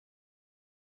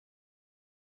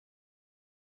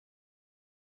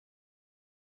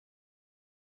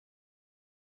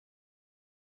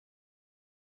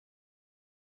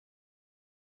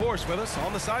course with us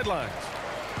on the sidelines.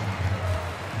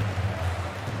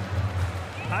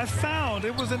 I found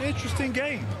it was an interesting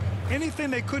game. Anything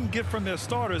they couldn't get from their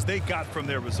starters, they got from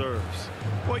their reserves.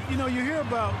 Well, you know, you hear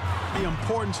about the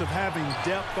importance of having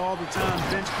depth all the time,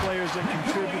 bench players that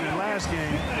contribute. In last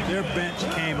game, their bench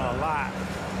came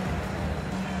alive.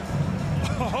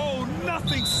 Oh,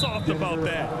 nothing soft about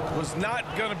that. Was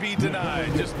not going to be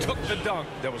denied. Just took the dunk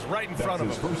that was right in front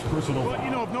of him. Well, you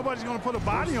know, if nobody's going to put a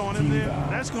body on him, then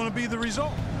that's going to be the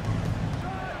result.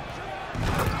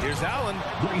 Here's Allen.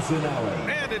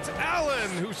 And it's Allen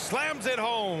who slams it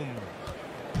home.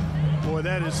 Boy,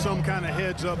 that is some kind of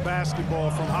heads-up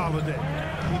basketball from Holiday.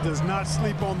 He does not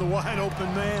sleep on the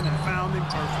wide-open man and found him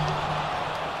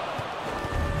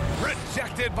perfect.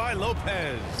 Rejected by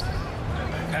Lopez.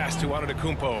 Pass to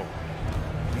Antetokounmpo.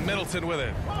 Middleton with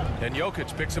it. And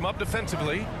Jokic picks him up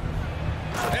defensively.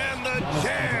 And the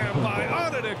jam by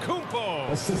Antetokounmpo.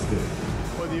 Assisted.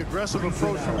 Well, the aggressive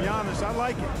approach from Giannis, I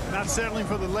like it. Not settling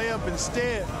for the layup,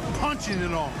 instead punching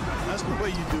it on. That's the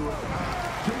way you do it.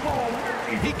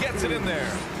 He gets it in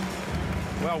there.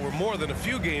 Well, we're more than a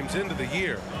few games into the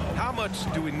year. How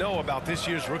much do we know about this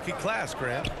year's rookie class,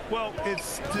 Grant? Well, it's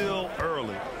still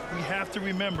early. We have to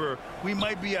remember we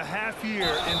might be a half year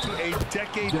into a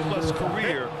decade-plus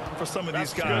career for some of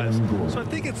these guys. So I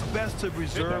think it's best to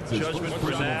reserve judgment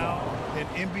for now. An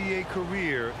NBA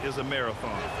career is a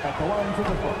marathon. At the line for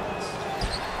the Bucks.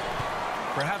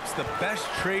 Perhaps the best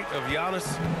trait of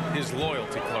Giannis is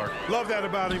loyalty, Clark. Love that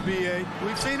about him, B.A.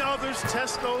 We've seen others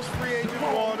test those free agent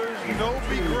waters. No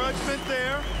begrudgment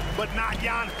there, but not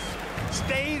Giannis.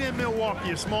 Stayed in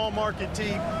Milwaukee, a small market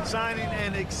team, signing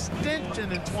an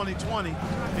extension in 2020,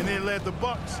 and then led the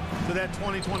Bucks to that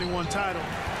 2021 title.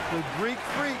 The Greek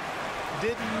Freak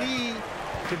didn't need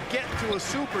to get to a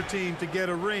super team to get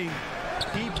a ring.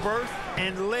 He birthed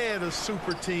and led a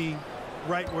super team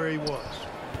right where he was.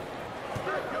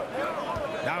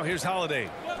 Now here's Holiday.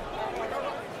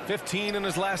 15 in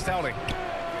his last outing.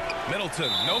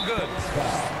 Middleton, no good.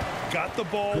 Got the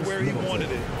ball where he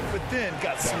wanted it, but then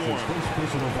got swarmed.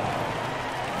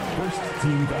 First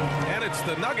team foul. And it's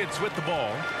the Nuggets with the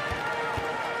ball.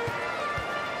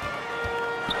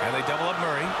 And they double up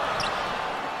Murray.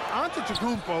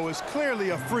 Antetokounmpo is clearly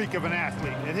a freak of an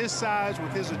athlete at his size,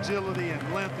 with his agility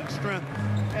and length and strength.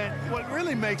 And what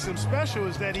really makes him special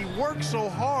is that he works so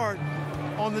hard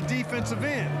on the defensive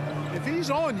end. If he's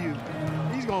on you,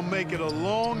 he's going to make it a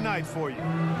long night for you.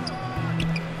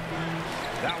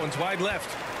 That one's wide left.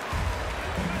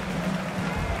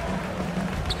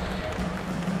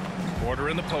 Porter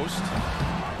in the post.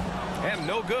 And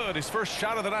no good. His first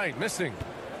shot of the night, missing.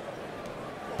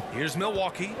 Here's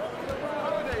Milwaukee.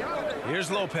 Here's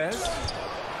Lopez.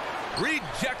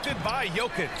 Rejected by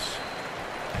Jokic.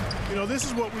 You know, this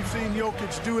is what we've seen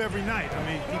Jokic do every night. I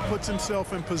mean, he puts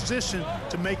himself in position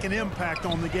to make an impact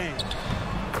on the game.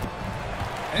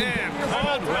 And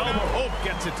Caldwell Pope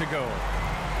gets it to go.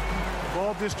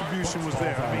 Ball distribution was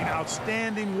there. I mean,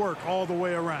 outstanding work all the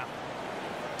way around.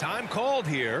 Time called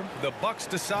here. The Bucks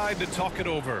decide to talk it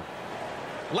over.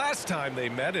 Last time they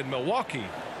met in Milwaukee.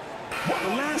 The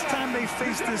last time they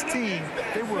faced this team,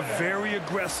 they were very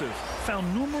aggressive,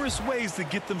 found numerous ways to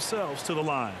get themselves to the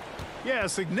line. Yeah, a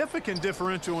significant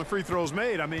differential in free throws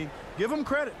made. I mean, give them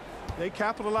credit. They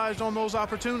capitalized on those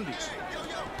opportunities.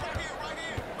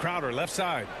 Crowder left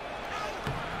side.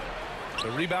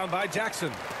 The rebound by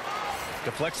Jackson.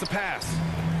 Deflects the pass.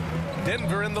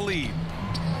 Denver in the lead.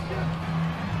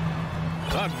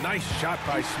 A nice shot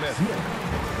by Smith.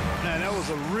 Man, that was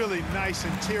a really nice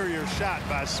interior shot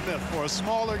by Smith. For a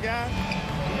smaller guy,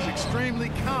 he's extremely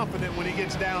confident when he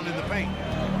gets down in the paint.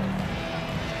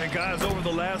 And guys, over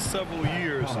the last several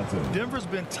years, Denver's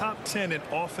been top 10 in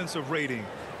offensive rating.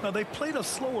 Now, they played a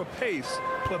slower pace,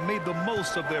 but made the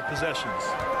most of their possessions.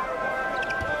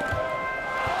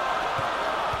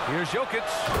 Here's Jokic.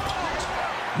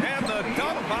 And the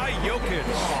dunk by Jokic.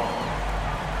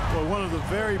 Well, one of the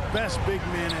very best big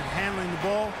men at handling the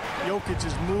ball.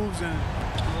 Jokic's moves and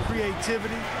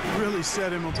creativity really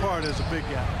set him apart as a big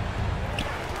guy.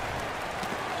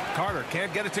 Carter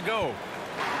can't get it to go.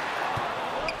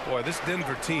 Boy, this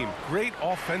Denver team, great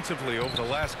offensively over the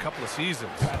last couple of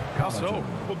seasons. How so?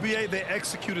 Well, B.A., they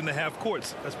execute in the half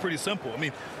courts. That's pretty simple. I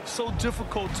mean, so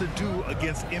difficult to do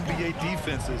against NBA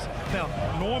defenses. Now,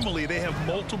 normally they have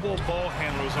multiple ball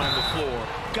handlers on the floor,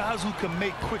 guys who can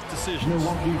make quick decisions.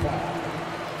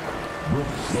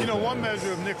 You know, one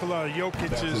measure of Nikola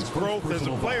Jokic's growth as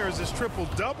a player is his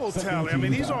triple-double tally. I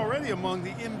mean, he's already among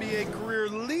the NBA career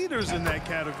leaders in that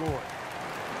category.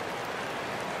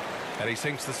 And he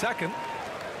sinks the second.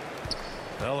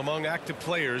 Well, among active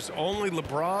players, only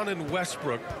LeBron and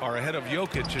Westbrook are ahead of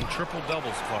Jokic in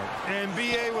triple-doubles, Clark. And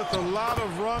BA with a lot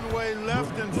of runway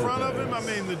left in front of him. I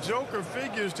mean, the Joker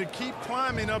figures to keep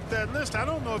climbing up that list. I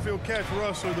don't know if he'll catch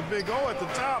Russ or the Big O at the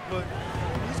top, but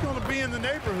he's going to be in the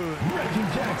neighborhood.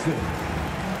 Reggie Jackson.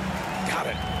 Got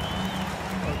it.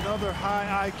 Another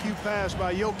high IQ pass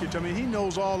by Jokic. I mean, he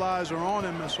knows all eyes are on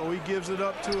him, and so he gives it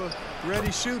up to a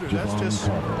ready shooter. That's just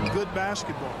good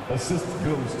basketball. Assist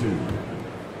goes to.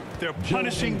 They're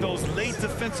punishing those late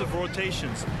defensive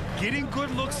rotations, getting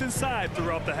good looks inside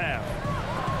throughout the half.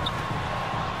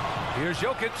 Here's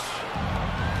Jokic.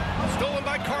 Stolen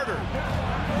by Carter.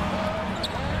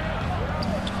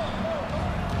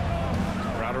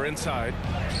 Crowder inside.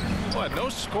 Boy, no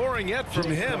scoring yet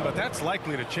from him, but that's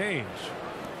likely to change.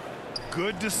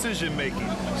 Good decision making.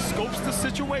 Scopes the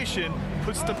situation,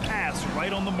 puts the pass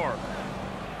right on the mark.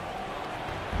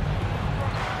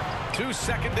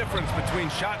 2-second difference between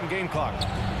shot and game clock.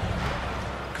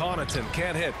 Connaughton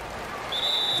can't hit.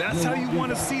 That's how you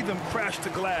want to see them crash the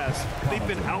glass. They've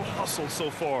been out-hustled so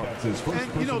far.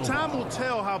 And, you know, time will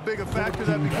tell how big a factor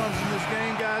that becomes in this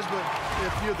game, guys, but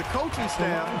if you're the coaching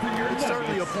staff, it's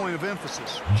certainly a point of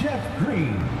emphasis. Jeff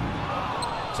Green.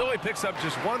 So he picks up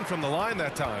just one from the line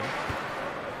that time.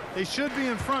 They should be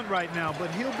in front right now,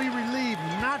 but he'll be relieved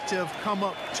not to have come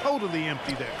up totally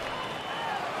empty there.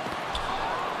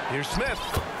 Here's Smith.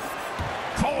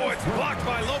 Oh, it's blocked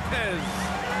by Lopez.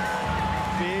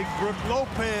 Big Brook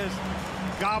Lopez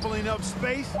gobbling up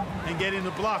space and getting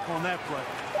the block on that play.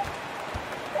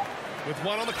 With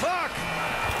one on the clock.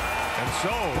 And so,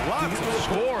 lots of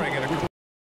scoring in a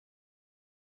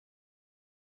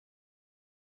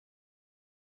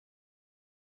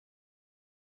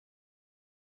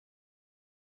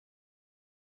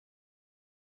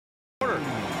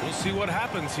We'll see what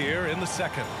happens here in the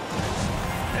second.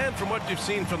 And from what you've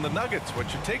seen from the Nuggets,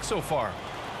 what's your take so far?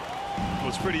 Well,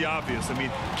 it's pretty obvious. I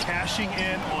mean, cashing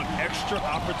in on extra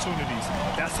opportunities.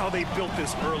 That's how they built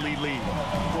this early lead.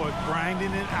 Boy,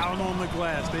 grinding it out on the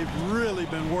glass. They've really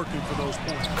been working for those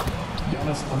points.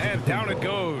 And down it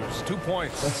goes. 2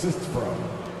 points. Assist from.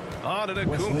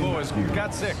 Antetokounmpo has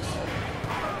got 6.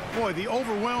 Boy, the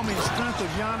overwhelming strength of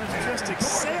Giannis just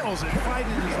excels at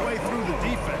fighting his way through the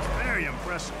defense. Very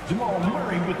impressive. Jamal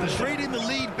Murray with the Trading the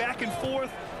lead back and forth,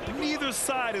 neither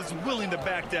side is willing to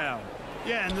back down.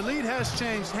 Yeah, and the lead has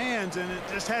changed hands, and it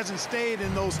just hasn't stayed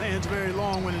in those hands very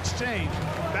long when it's changed.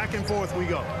 Back and forth we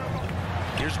go.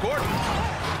 Here's Gordon.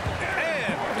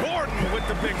 And Gordon with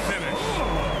the big finish.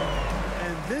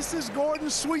 And this is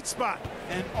Gordon's sweet spot.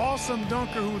 An awesome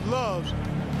dunker who loves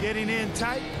getting in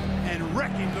tight and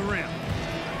wrecking the rim.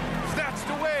 Snatched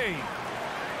away.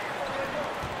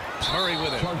 Murray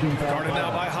with it. Guarded now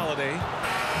by Holiday.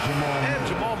 And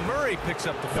Jamal Murray picks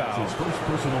up the foul. His first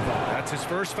personal foul. That's his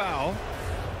first foul.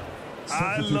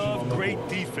 I love great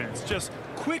defense. Just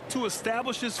quick to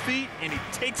establish his feet, and he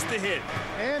takes the hit.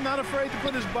 And not afraid to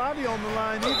put his body on the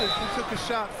line either. He took a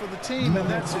shot for the team in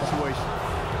that situation.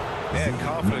 And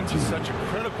confidence is such a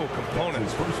critical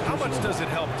component. How much does it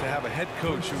help to have a head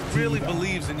coach who really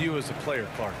believes in you as a player,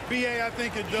 Clark? BA, I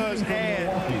think it does add,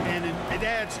 and it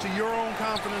adds to your own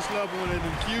confidence level and it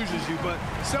infuses you. But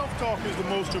self-talk is the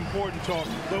most important talk.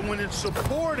 But when it's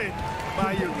supported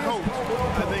by your coach,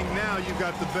 I think now you've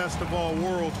got the best of all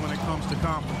worlds when it comes to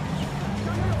confidence.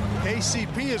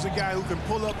 KCP is a guy who can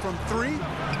pull up from 3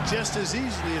 just as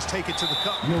easily as take it to the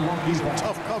cup. He's a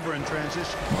tough cover in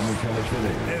transition.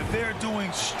 And they're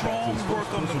doing strong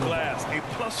work on the glass, a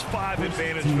 +5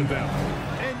 advantage for them.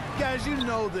 And guys, you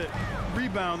know that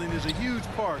rebounding is a huge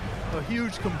part, a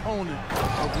huge component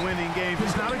of winning games.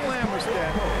 It's not a glamorous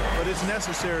stat, but it's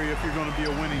necessary if you're going to be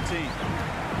a winning team.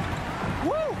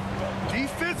 Woo!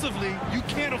 Defensively, you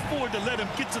can't afford to let him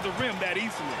get to the rim that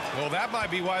easily. Well, that might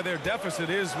be why their deficit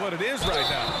is what it is right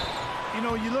now. You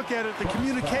know, you look at it, the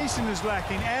communication is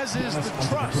lacking, as is the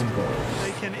trust.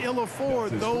 They can ill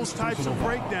afford those types of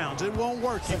breakdowns. It won't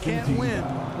work. You can't win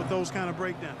with those kind of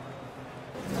breakdowns.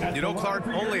 You know, Clark,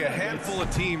 only a handful of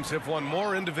teams have won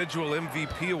more individual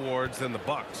MVP awards than the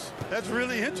Bucks. That's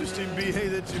really interesting, B.A.,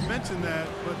 that you mentioned that.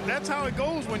 But that's how it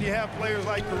goes when you have players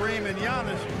like Kareem and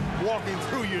Giannis walking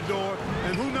through your door.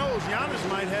 And who knows, Giannis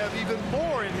might have even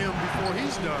more in him before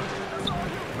he's done.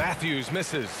 Matthews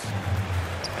misses.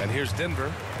 And here's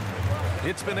Denver.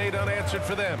 It's been 8 unanswered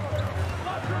for them.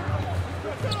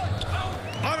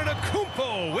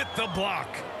 Antetokounmpo with the block.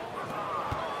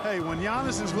 Hey, when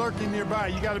Giannis is lurking nearby,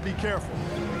 you got to be careful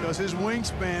because his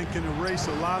wingspan can erase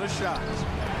a lot of shots.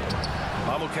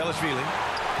 Kelishvili.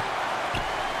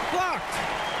 Blocked.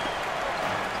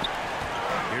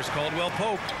 Here's Caldwell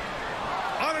Pope.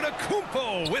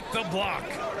 Antetokounmpo with the block.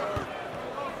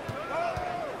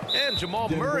 And Jamal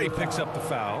Murray picks up the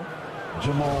foul.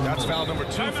 That's foul number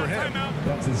 2 for him.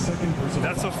 That's his second personal.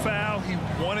 That's a foul he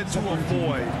wanted to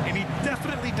avoid, and he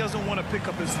definitely doesn't want to pick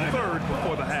up his third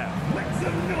before the half.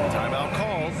 Timeout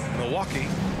called. Milwaukee.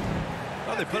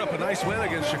 Well, they put up a nice win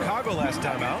against Chicago last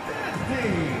time out.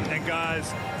 And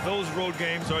guys, those road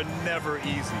games are never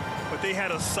easy, but they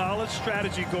had a solid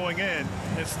strategy going in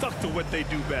and stuck to what they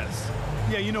do best.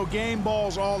 Yeah, you know, game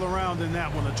balls all around in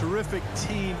that one. A terrific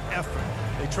team effort.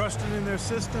 They trusted in their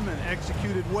system and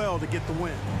executed well to get the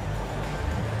win.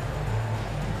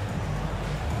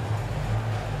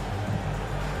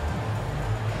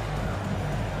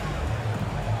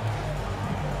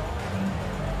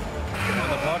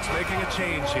 And the Bucks making a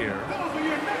change here.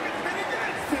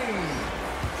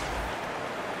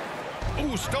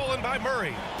 Ooh, stolen by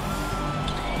Murray.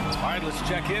 All right, let's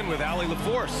check in with Allie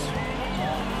LaForce.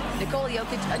 Nikola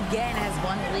Jokic again has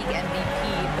won the league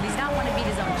MVP, but he's not one to beat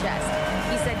his own chest.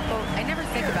 He said, quote, "I never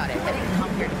think about it. I didn't come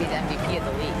here to be the MVP of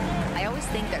the league. I always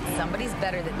think that somebody's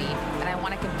better than me, and I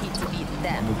want to compete to beat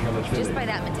them. Just by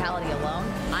that mentality alone,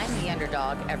 I'm the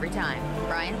underdog every time."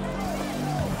 Brian?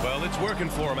 Well, it's working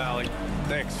for him, Allie.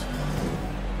 Thanks.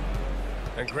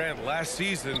 And Grant, last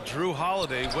season, Drew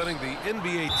Holiday winning the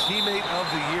NBA Teammate of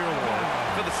the Year award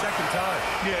for the second time.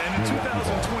 Yeah, and in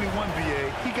 2021,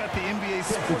 BA, he got the NBA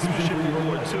Sportsmanship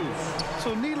Award, too.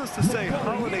 So needless to say,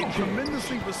 Holiday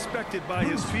tremendously respected by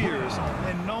his peers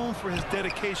and known for his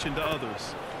dedication to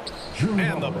others.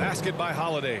 And the basket by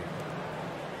Holiday.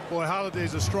 Boy,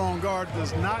 Holiday's a strong guard,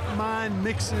 does not mind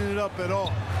mixing it up at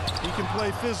all. He can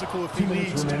play physical if he 2 minutes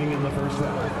needs to. remaining in the first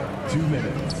half. 2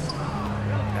 minutes.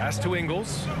 Pass to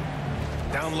Ingles.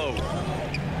 Down low.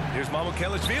 Here's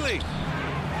Mamukelashvili.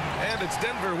 And it's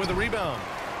Denver with a rebound.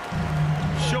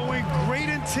 Showing great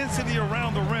intensity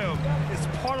around the rim is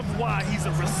part of why he's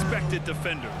a respected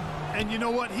defender. And you know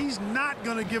what? He's not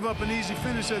going to give up an easy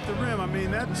finish at the rim. I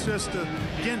mean, that's just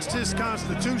against his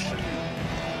constitution.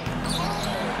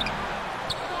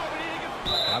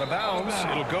 Out of bounds.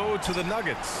 It'll go to the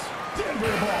Nuggets.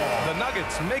 Denver ball. The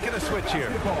Nuggets making a switch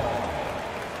here.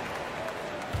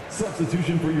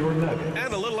 Substitution for your Nuggets.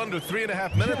 And a little under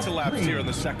 3.5 minutes elapsed here in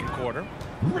the second quarter.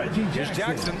 Reggie Here's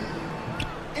Jackson.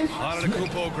 It's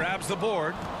Antetokounmpo grabs the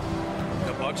board.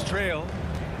 The Bucks trail.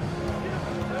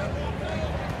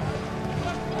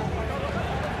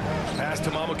 Pass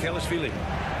to Mamukelashvili.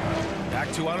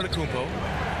 Back to Antetokounmpo.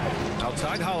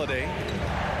 Outside Holiday.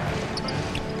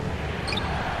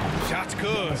 Shot's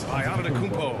good by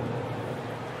Antetokounmpo.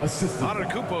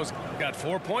 Antetokounmpo's got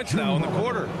 4 points now in the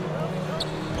quarter.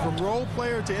 From role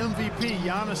player to MVP,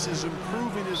 Giannis is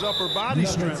improving his upper body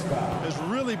strength. Has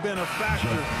really been a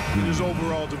factor in his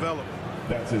overall development.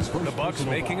 That's his first. The Bucks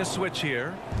making a switch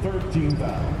here. 13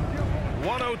 foul.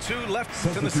 1:02 left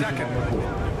in the second.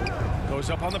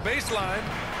 Goes up on the baseline.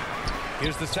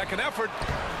 Here's the second effort.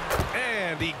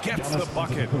 And he gets the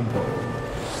bucket.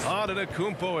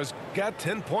 Antetokounmpo has got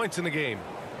 10 points in the game.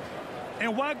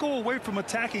 And why go away from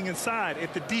attacking inside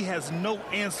if the D has no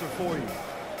answer for you?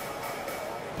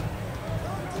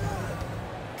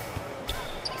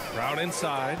 Brown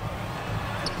inside.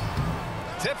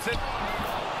 Tips it.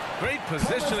 Great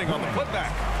positioning on the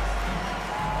putback.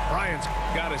 Bryant's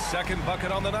got his second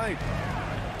bucket on the night.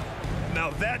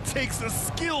 Now that takes a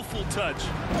skillful touch.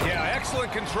 Yeah,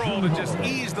 excellent control to just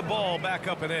ease the ball back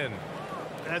up and in.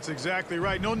 That's exactly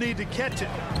right. No need to catch it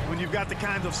when you've got the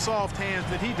kind of soft hands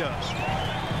that he does.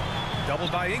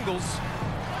 Doubled by Ingles.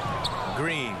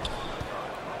 Green.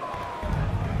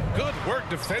 Good work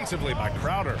defensively by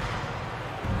Crowder.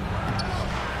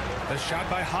 The shot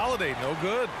by Holiday, no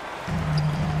good.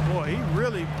 Boy, he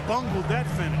really bungled that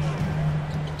finish.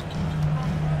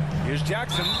 Here's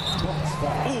Jackson.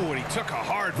 Ooh, and he took a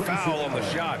hard foul on the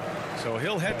shot. So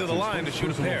he'll head to the line to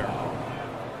shoot a pair.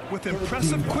 With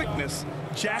impressive quickness,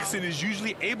 Jackson is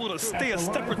usually able to stay a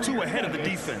step or two ahead of the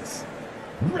defense.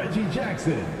 Reggie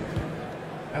Jackson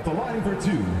at the line for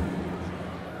 2.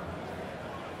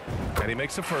 And he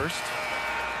makes a first.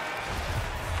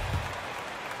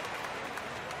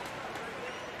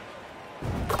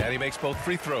 And he makes both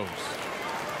free throws.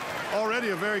 Already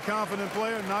a very confident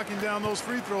player. Knocking down those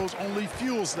free throws only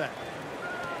fuels that.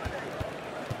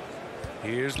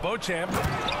 Here's Beauchamp.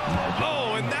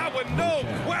 Oh, and that one, no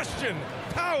question,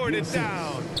 powered it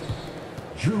down.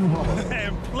 Drew Holiday.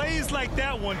 And plays like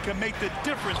that one can make the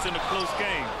difference in a close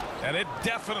game. And it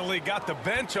definitely got the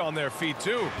bench on their feet,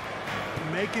 too.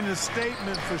 Making a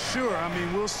statement for sure. I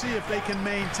mean, we'll see if they can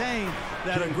maintain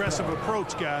that aggressive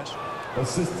approach, guys.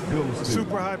 Assist goes to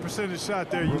Super high percentage shot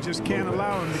there. You just can't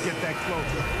allow him to get that close.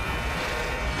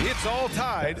 It's all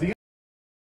tied.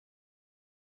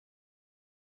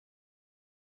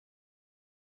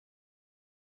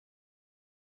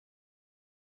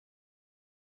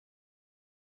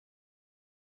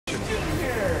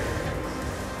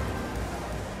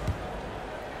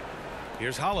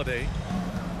 Here's Holiday.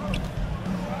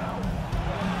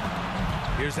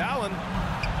 Here's Allen.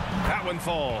 That one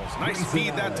falls. Nice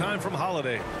speed that time from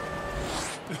Holiday.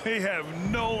 They have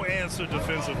no answer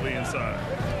defensively inside.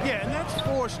 Yeah, and that's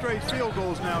 4 straight field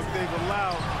goals now they've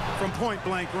allowed from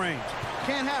point-blank range.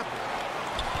 Can't happen.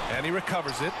 And he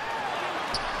recovers it.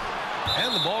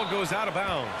 And the ball goes out of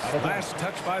bounds. Last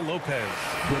touch by Lopez.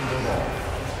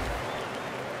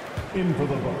 In for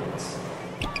the Bucks,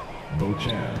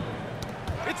 Beauchamp.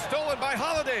 It's stolen by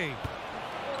Holiday.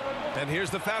 And here's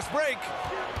the fast break.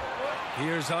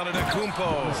 Here's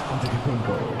Antetokounmpo.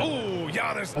 Oh,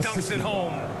 Giannis dunks it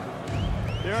home.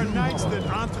 There are nights that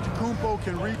Antetokounmpo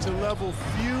can reach a level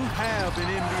few have in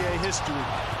NBA history.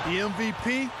 The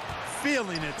MVP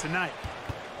feeling it tonight.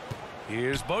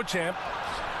 Here's Beauchamp.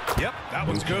 Yep, that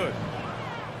one's good.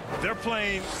 They're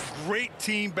playing great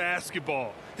team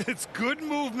basketball. It's good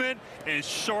movement and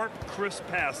sharp, crisp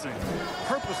passing.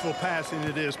 Purposeful passing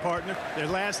it is, partner. Their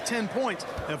last 10 points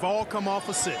have all come off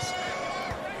assists.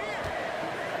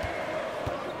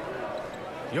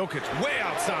 Jokic way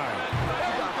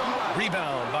outside.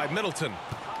 Rebound by Middleton.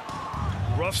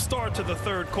 Rough start to the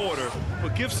third quarter,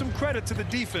 but give some credit to the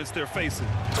defense they're facing.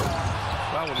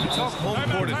 Well, when we talk home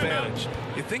court advantage,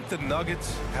 you think the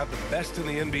Nuggets have the best in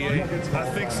the NBA? I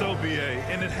think so, B.A.,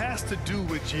 and it has to do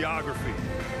with geography.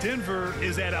 Denver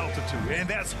is at altitude, and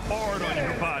that's hard on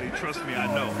your body, trust me, I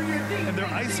know. And they're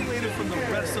isolated from the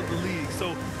rest of the league,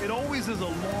 so it always is a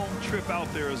long trip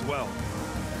out there as well.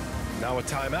 Now a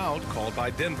timeout called by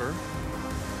Denver.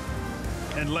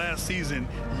 And last season,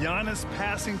 Giannis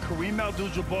passing Kareem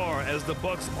Abdul-Jabbar as the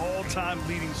Bucks' all-time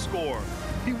leading scorer.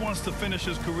 He wants to finish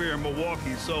his career in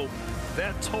Milwaukee, so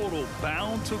that total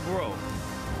bound to grow.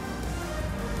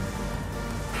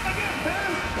 Again,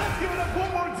 fans, let's give it up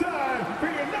one more time for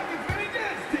your Nuggets Vinny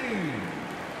Dance team.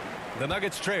 The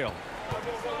Nuggets trail.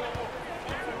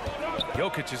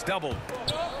 Jokic is doubled.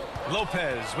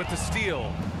 Lopez with the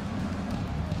steal.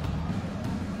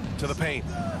 To the paint.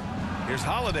 Here's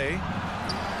Holiday.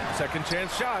 Second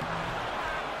chance shot.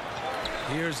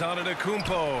 Here's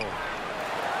Antetokounmpo.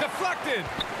 Deflected.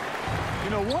 You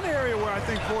know, one area where I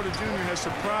think Porter Jr. has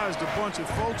surprised a bunch of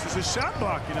folks is his shot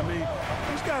blocking. I mean,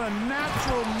 he's got a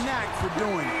natural knack for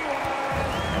doing it.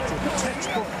 That's a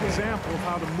textbook example of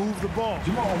how to move the ball.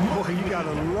 Boy, you got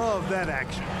to love that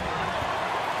action.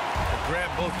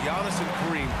 Grant, both Giannis and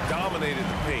Kareem dominated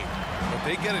the paint, but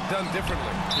they get it done differently.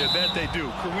 Yeah, that they do.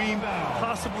 Kareem,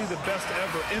 possibly the best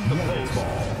ever in the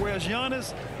post, whereas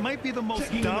Giannis might be the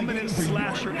most dominant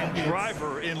slasher and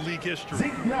driver in league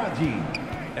history.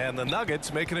 And the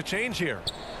Nuggets making a change here.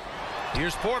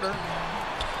 Here's Porter.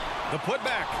 The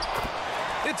putback.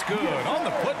 It's good on the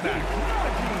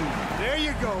putback. There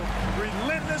you go.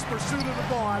 Relentless pursuit of the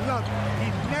ball. I love it.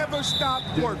 He never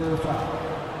stopped working.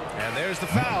 And there's the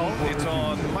foul. It's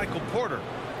on Michael Porter.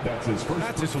 That's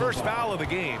his first foul of the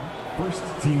game. First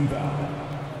team foul.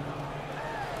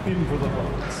 In for the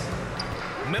Bucks.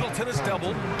 Middleton is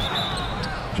doubled.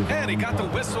 And he got the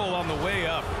whistle on the way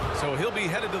up. So he'll be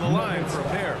headed to the line for a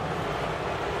pair.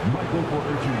 Michael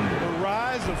Porter Jr. The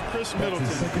rise of Chris Middleton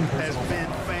has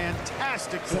been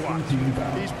fantastic to watch.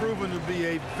 He's proven to be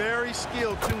a very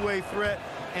skilled two-way threat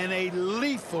and a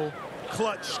lethal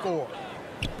clutch scorer.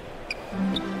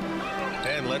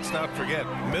 And let's not forget,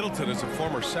 Middleton is a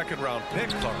former second-round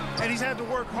pick. And he's had to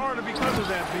work harder because of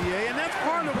that, B.A. And that's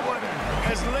part of what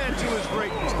has led to his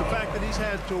greatness. The fact that he's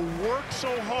had to work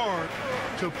so hard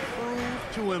to prove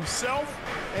to himself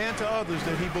and to others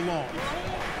that he belongs.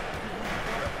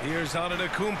 Here's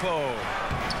Antetokounmpo.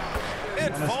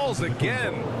 It falls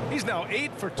again. He's now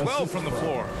 8 for 12 from the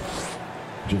floor.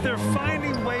 They're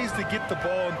finding ways to get the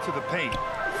ball into the paint.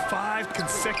 5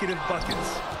 consecutive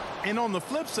buckets. And on the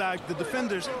flip side, the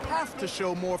defenders have to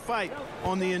show more fight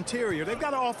on the interior. They've got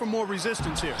to offer more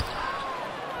resistance here.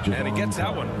 And he gets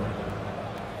that one.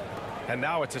 And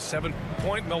now it's a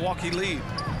 7-point Milwaukee lead.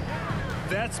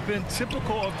 That's been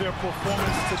typical of their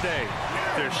performance today.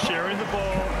 They're sharing the ball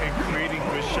and creating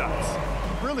good shots.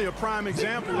 Really a prime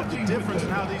example of the difference in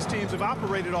how these teams have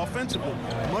operated offensively.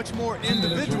 Much more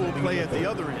individual play at the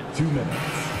other end. 2 minutes.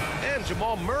 And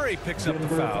Jamal Murray picks up the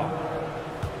foul.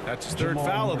 That's his third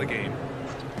foul of the game.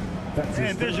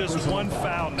 And there's just one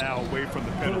foul now away from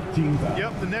the penalty.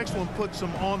 Yep, the next one puts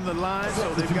them on the line,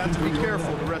 so they've got to be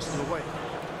careful the rest of the way.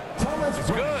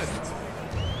 It's good.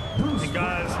 And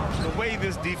Guys, the way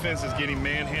this defense is getting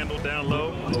manhandled down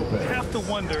low, you have to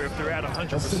wonder if they're at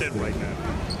 100% right now.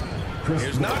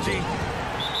 Here's Najee.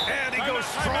 And he goes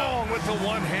strong with the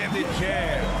one-handed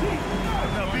jab.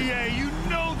 Now, B.A., you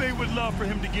know they would love for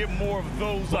him to get more of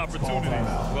those opportunities.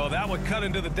 Well, that would cut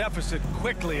into the deficit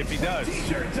quickly if he does.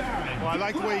 Well, I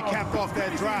like the way he capped off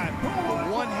that drive.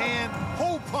 The one-hand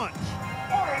hole punch.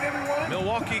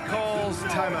 Milwaukee calls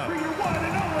timeout.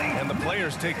 And the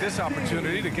players take this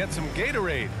opportunity to get some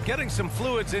Gatorade. Getting some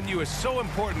fluids in you is so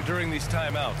important during these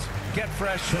timeouts. Get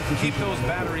fresh, keep those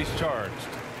batteries charged.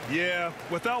 Yeah,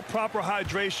 without proper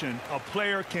hydration, a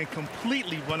player can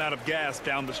completely run out of gas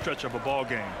down the stretch of a ball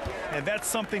game. And that's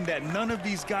something that none of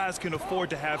these guys can afford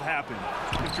to have happen.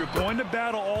 If you're going to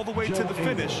battle all the way to the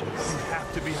finish, you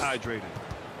have to be hydrated.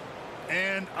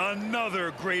 And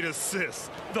another great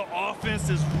assist. The offense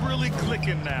is really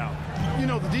clicking now. You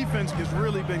know, the defense has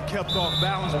really been kept off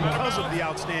balance because of the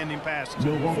outstanding passes.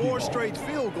 4 straight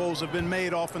field goals have been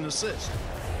made off an assist.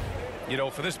 You know,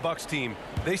 for this Bucs team,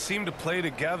 they seem to play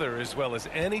together as well as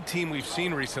any team we've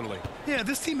seen recently. Yeah,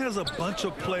 this team has a bunch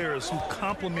of players who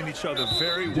complement each other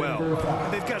very well.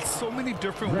 And they've got so many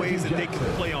different ways that they can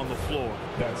play on the floor.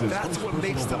 That's what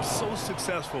makes them so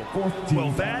successful.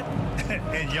 Well, that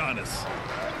and Giannis.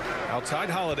 Outside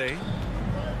Holiday.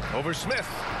 Over Smith.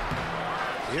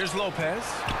 Here's Lopez.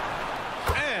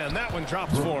 And that one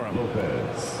drops for him.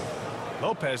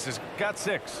 Lopez has got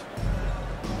 6.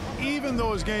 Even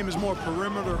though his game is more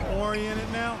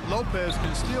perimeter-oriented now, Lopez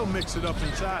can still mix it up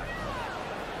inside.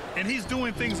 And he's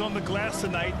doing things on the glass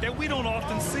tonight that we don't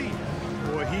often see.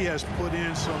 Boy, he has put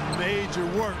in some major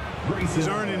work. He's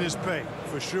earning his pay,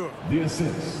 for sure. The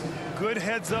assist. Good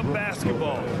heads-up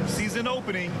basketball. Sees an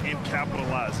opening and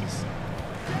capitalizes.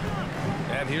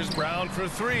 And here's Brown for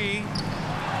 3.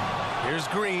 Here's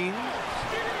Green.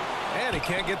 And he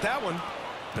can't get that one.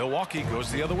 Milwaukee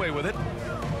goes the other way with it.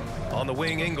 On the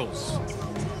wing, Ingles.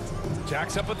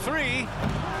 Jacks up a 3.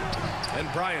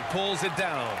 And Bryant pulls it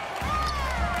down.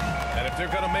 And if they're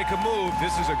going to make a move,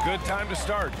 this is a good time to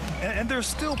start. And there's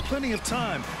still plenty of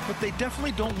time, but they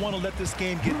definitely don't want to let this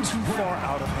game get too far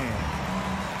out of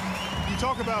hand. You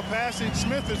talk about passing,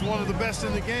 Smith is one of the best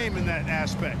in the game in that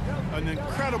aspect. An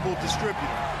incredible distributor.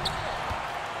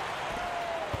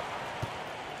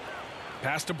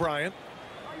 Pass to Bryant.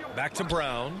 Back to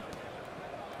Brown.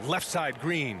 Left side,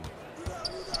 Green.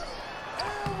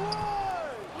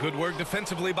 Good work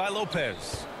defensively by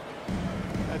Lopez.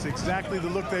 That's exactly the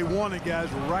look they wanted,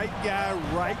 guys. Right guy,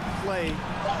 right play,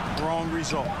 wrong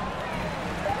result.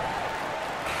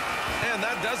 And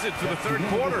that does it for the third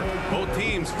quarter. Both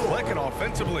teams clicking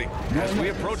offensively as we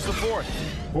approach the fourth.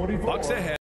 Bucs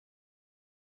ahead.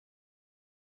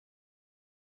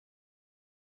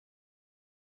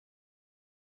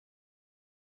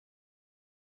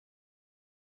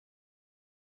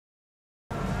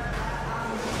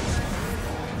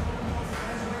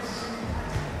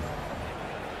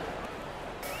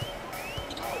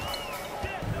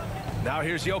 Now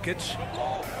here's Jokic.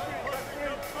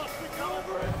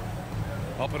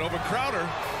 Up and over Crowder.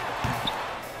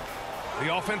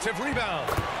 The offensive rebound.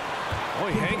 Oh,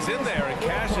 he hangs in there and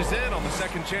cashes in on the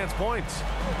second chance points.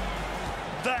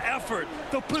 The effort,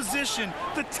 the position,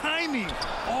 the timing,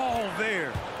 all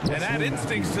there. And add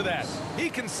instincts to that. He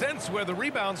can sense where the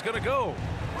rebound's going to go.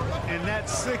 And that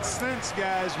sixth sense,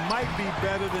 guys, might be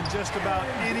better than just about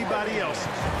anybody else's.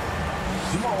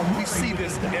 We see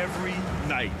this every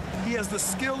night. He has the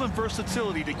skill and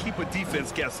versatility to keep a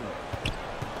defense guessing.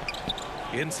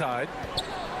 Inside.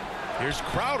 Here's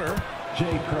Crowder.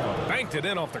 Jay Crowder. Banked it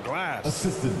in off the glass.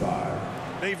 Assisted by.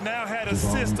 They've now had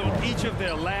assists on each of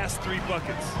their last 3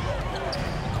 buckets.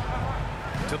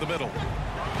 To the middle.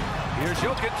 Here's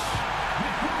Jokic.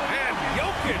 And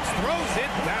Jokic throws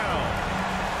it down.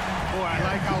 Boy, I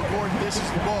like how Gordon dishes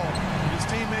the ball. His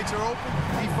teammates are open.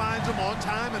 He finds them on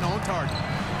time and on target.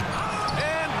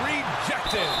 And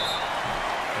rejected.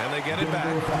 And they get it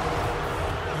back.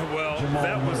 Well,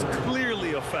 that was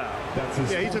clearly a foul.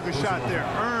 Yeah, he took a shot there.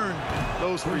 Earned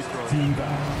those free throws.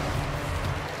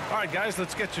 All right, guys,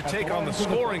 let's get your take on the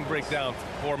scoring breakdown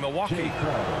for Milwaukee.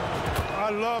 I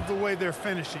love the way they're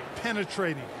finishing,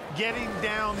 penetrating, getting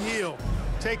downhill,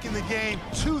 taking the game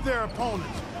to their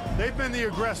opponents. They've been the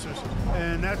aggressors,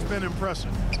 and that's been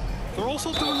impressive. They're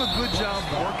also doing a good job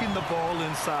working the ball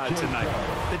inside tonight.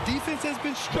 The defense has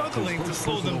been struggling to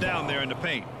slow them down there in the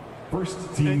paint.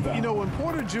 First team And, you know, when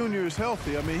Porter Jr. is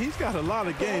healthy, I mean, he's got a lot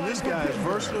of game. This guy is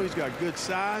versatile. He's got good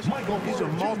size. He's a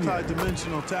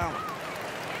multi-dimensional talent.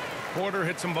 Porter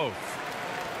hits them both.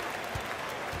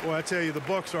 Well, I tell you, the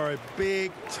Bucs are a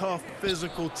big, tough,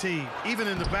 physical team, even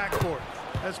in the backcourt.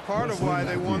 That's part of why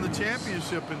they won the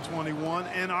championship in 21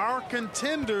 and are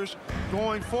contenders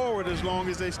going forward as long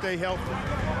as they stay healthy.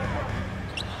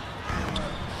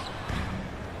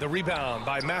 The rebound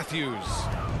by Matthews.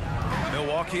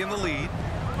 Milwaukee in the lead.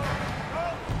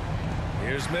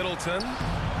 Here's Middleton.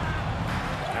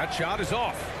 That shot is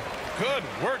off. Good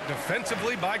work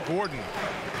defensively by Gordon.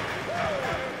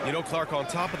 You know, Clark, on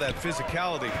top of that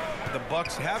physicality, the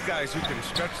Bucks have guys who can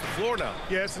stretch the floor now.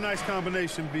 Yeah, it's a nice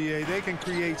combination, B.A. They can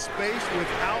create space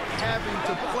without having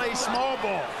to play small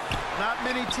ball. Not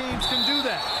many teams can do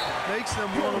that. Makes them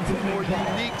one of the more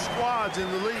unique squads in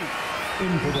the league.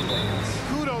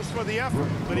 Kudos for the effort,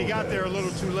 but he got there a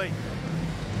little too late.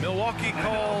 Milwaukee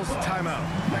calls timeout.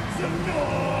 Make some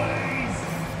noise!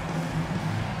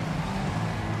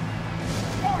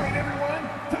 All right, everyone,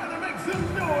 time to make some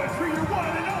noise for your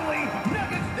one and only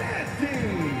Nuggets Dance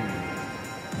Team!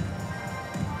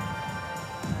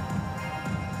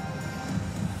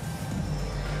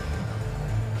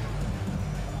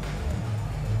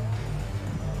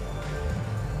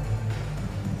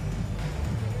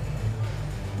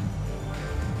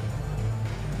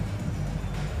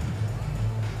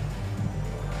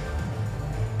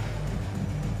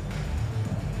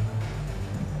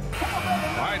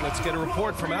 Let's get a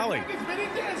report from Allie.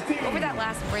 Over that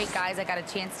last break, guys, I got a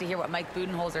chance to hear what Mike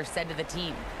Budenholzer said to the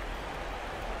team.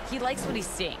 He likes what he's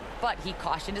seeing, but he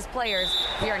cautioned his players,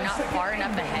 we are not far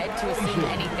enough ahead to assume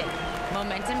anything.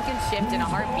 Momentum can shift in a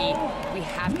heartbeat. We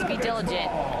have to be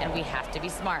diligent, and we have to be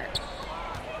smart.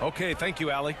 Okay, thank you,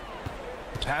 Allie.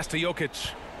 Pass to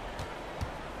Jokic.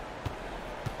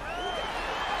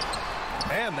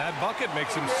 And that bucket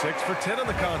makes him 6 for 10 in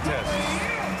the contest.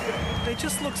 They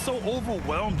just look so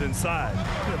overwhelmed inside.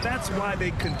 You know, that's why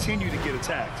they continue to get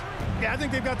attacked. Yeah, I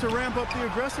think they've got to ramp up the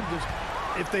aggressiveness.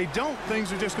 If they don't,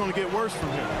 things are just going to get worse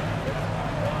from here.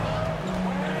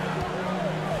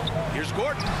 Here's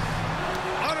Gordon.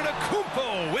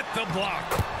 Antetokounmpo with the block.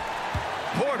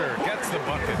 Porter gets the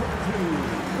bucket.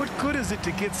 What good is it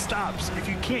to get stops if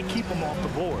you can't keep them off the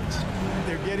boards?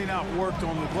 They're getting outworked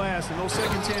on the glass, and those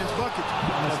second-chance buckets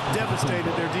have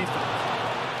devastated their defense.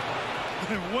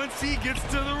 Once he gets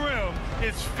to the rim,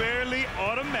 it's fairly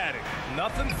automatic.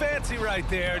 Nothing fancy right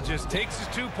there. Just takes his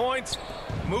 2 points,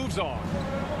 moves on.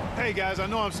 Hey, guys, I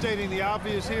know I'm stating the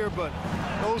obvious here, but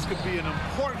those could be an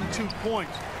important 2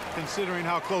 points considering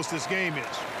how close this game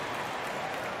is.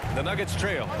 The Nuggets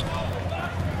trail.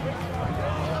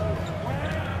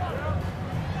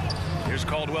 Here's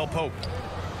Caldwell Pope.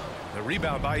 The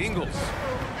rebound by Ingles.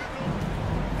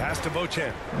 Pass to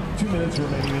Beauchamp. 2 minutes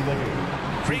remaining in the game.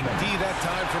 Great D that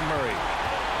time from Murray.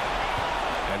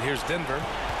 And here's Denver.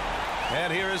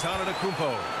 And here is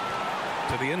Antetokounmpo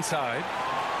to the inside.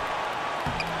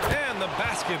 And the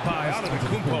basket by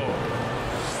Antetokounmpo.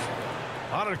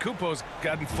 Antetokounmpo's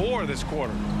gotten 4 this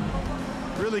quarter.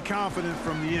 Really confident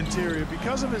from the interior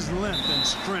because of his length and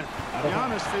strength.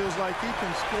 Giannis feels like he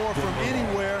can score from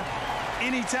anywhere,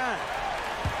 anytime.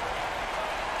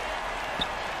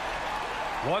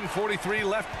 1:43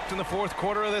 left in the fourth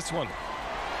quarter of this one.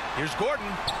 Here's Gordon.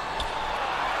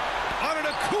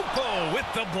 Antetokounmpo with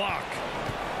the block.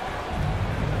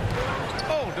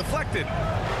 Oh, deflected.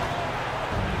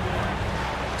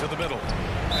 To the middle.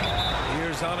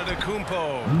 Here's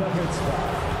Antetokounmpo. Nuggets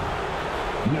foul.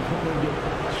 Nikola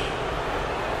Jokic.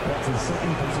 That's his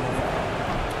second personal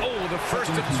foul. Oh, the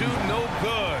first of 2, no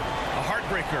good. A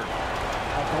heartbreaker.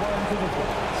 At the line for the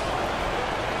Bucks.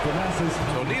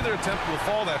 So neither attempt will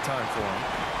fall that time for him.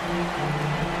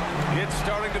 It's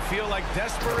starting to feel like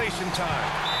desperation time.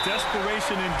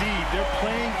 Desperation indeed. They're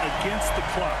playing against the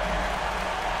clock.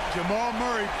 Jamal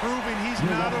Murray proving he's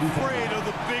not afraid of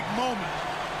the big moment.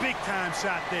 Big time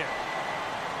shot there.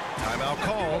 Timeout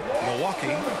call.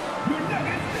 Milwaukee.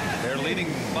 They're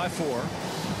leading by 4.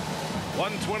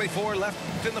 1:24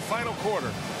 left in the final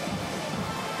quarter.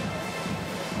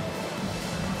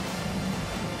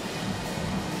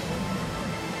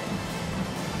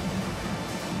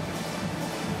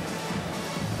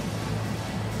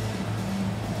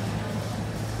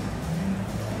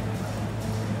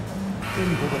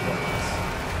 In for the Bucks.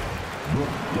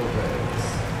 Brook Lopez.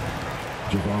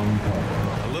 Javon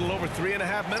Carter. A little over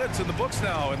 3.5 minutes in the books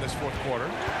now in this fourth quarter.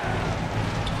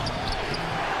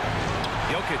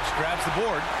 Jokic grabs the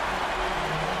board.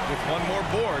 With one more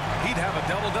board, he'd have a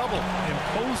double-double.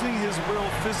 Imposing his will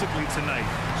physically tonight,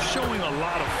 showing a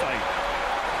lot of fight.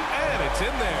 And it's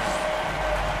in there.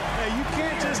 Hey, you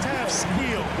can't just have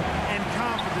skill and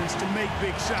confidence to make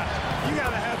big shots. You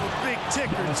got to have a big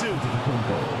ticker, too.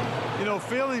 You know,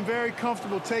 feeling very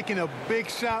comfortable taking a big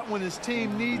shot when his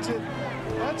team needs it.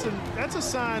 That's a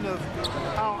sign of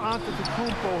how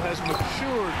Antetokounmpo has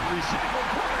matured recently.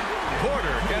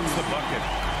 Porter gets the bucket.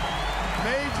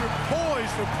 Major poise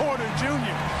for Porter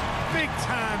Jr. Big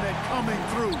time at coming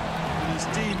through when his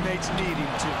teammates need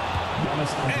him to.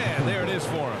 And there it is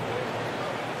for him.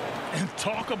 And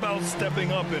talk about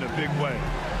stepping up in a big way.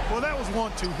 Well, that was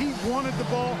want to. He wanted the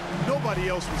ball. Nobody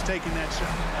else was taking that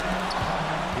shot.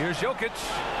 Here's Jokic.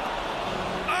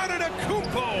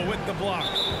 Antetokounmpo with the block.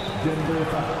 Denver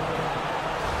foul.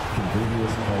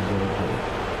 Convenience call.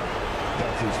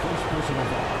 That's his first personal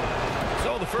foul.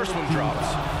 So the first one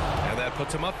drops, and that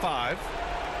puts him up 5.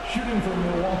 Shooting from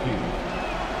Milwaukee.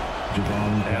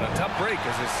 And a tough break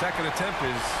as his second attempt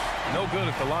is no good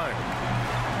at the line.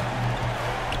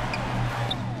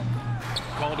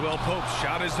 Caldwell Pope's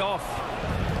shot is off.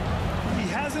 He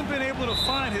hasn't been able to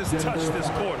find his touch this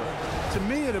quarter. To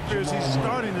me, it appears he's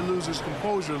starting to lose his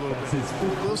composure a little bit.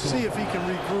 We'll see if he can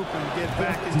regroup and get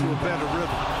back into a better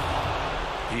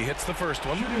rhythm. He hits the first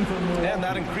one, and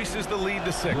that increases the lead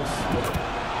to 6.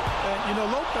 You know,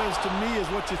 Lopez to me is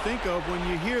what you think of when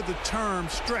you hear the term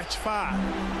stretch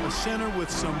 5, a center with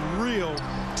some real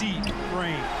deep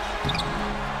range.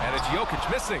 And it's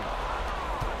Jokic missing.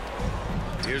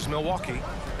 Here's Milwaukee.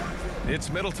 It's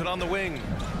Middleton on the wing.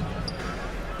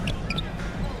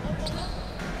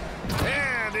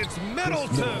 And it's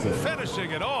Middleton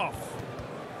finishing it off.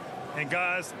 And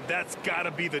guys, that's got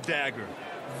to be the dagger.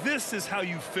 This is how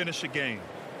you finish a game.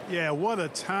 Yeah, what a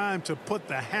time to put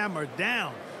the hammer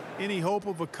down. Any hope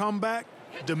of a comeback?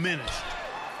 Diminished.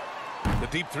 The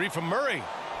deep 3 from Murray.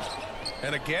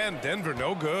 And again, Denver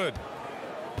no good.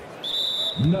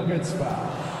 Nuggets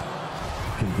foul.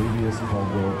 Convenience call.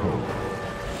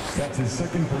 That's his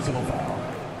second personal foul.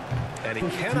 And he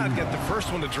cannot get the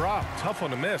first one to drop. Tough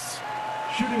one to miss.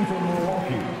 Shooting from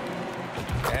Milwaukee.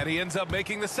 And he ends up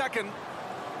making the second.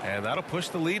 And that'll push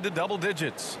the lead to double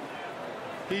digits.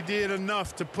 He did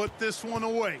enough to put this one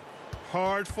away.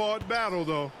 Hard-fought battle,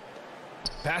 though.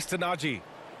 Pass to Najee.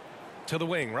 To the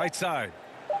wing, right side.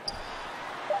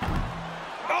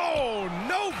 Oh,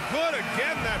 no good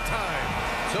again that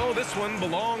time. So this one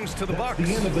belongs to the Bucks.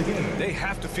 The end of the game. They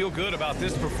have to feel good about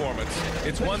this performance.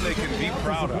 It's one they can be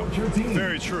proud of.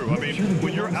 Very true. I mean,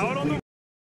 when you're out on the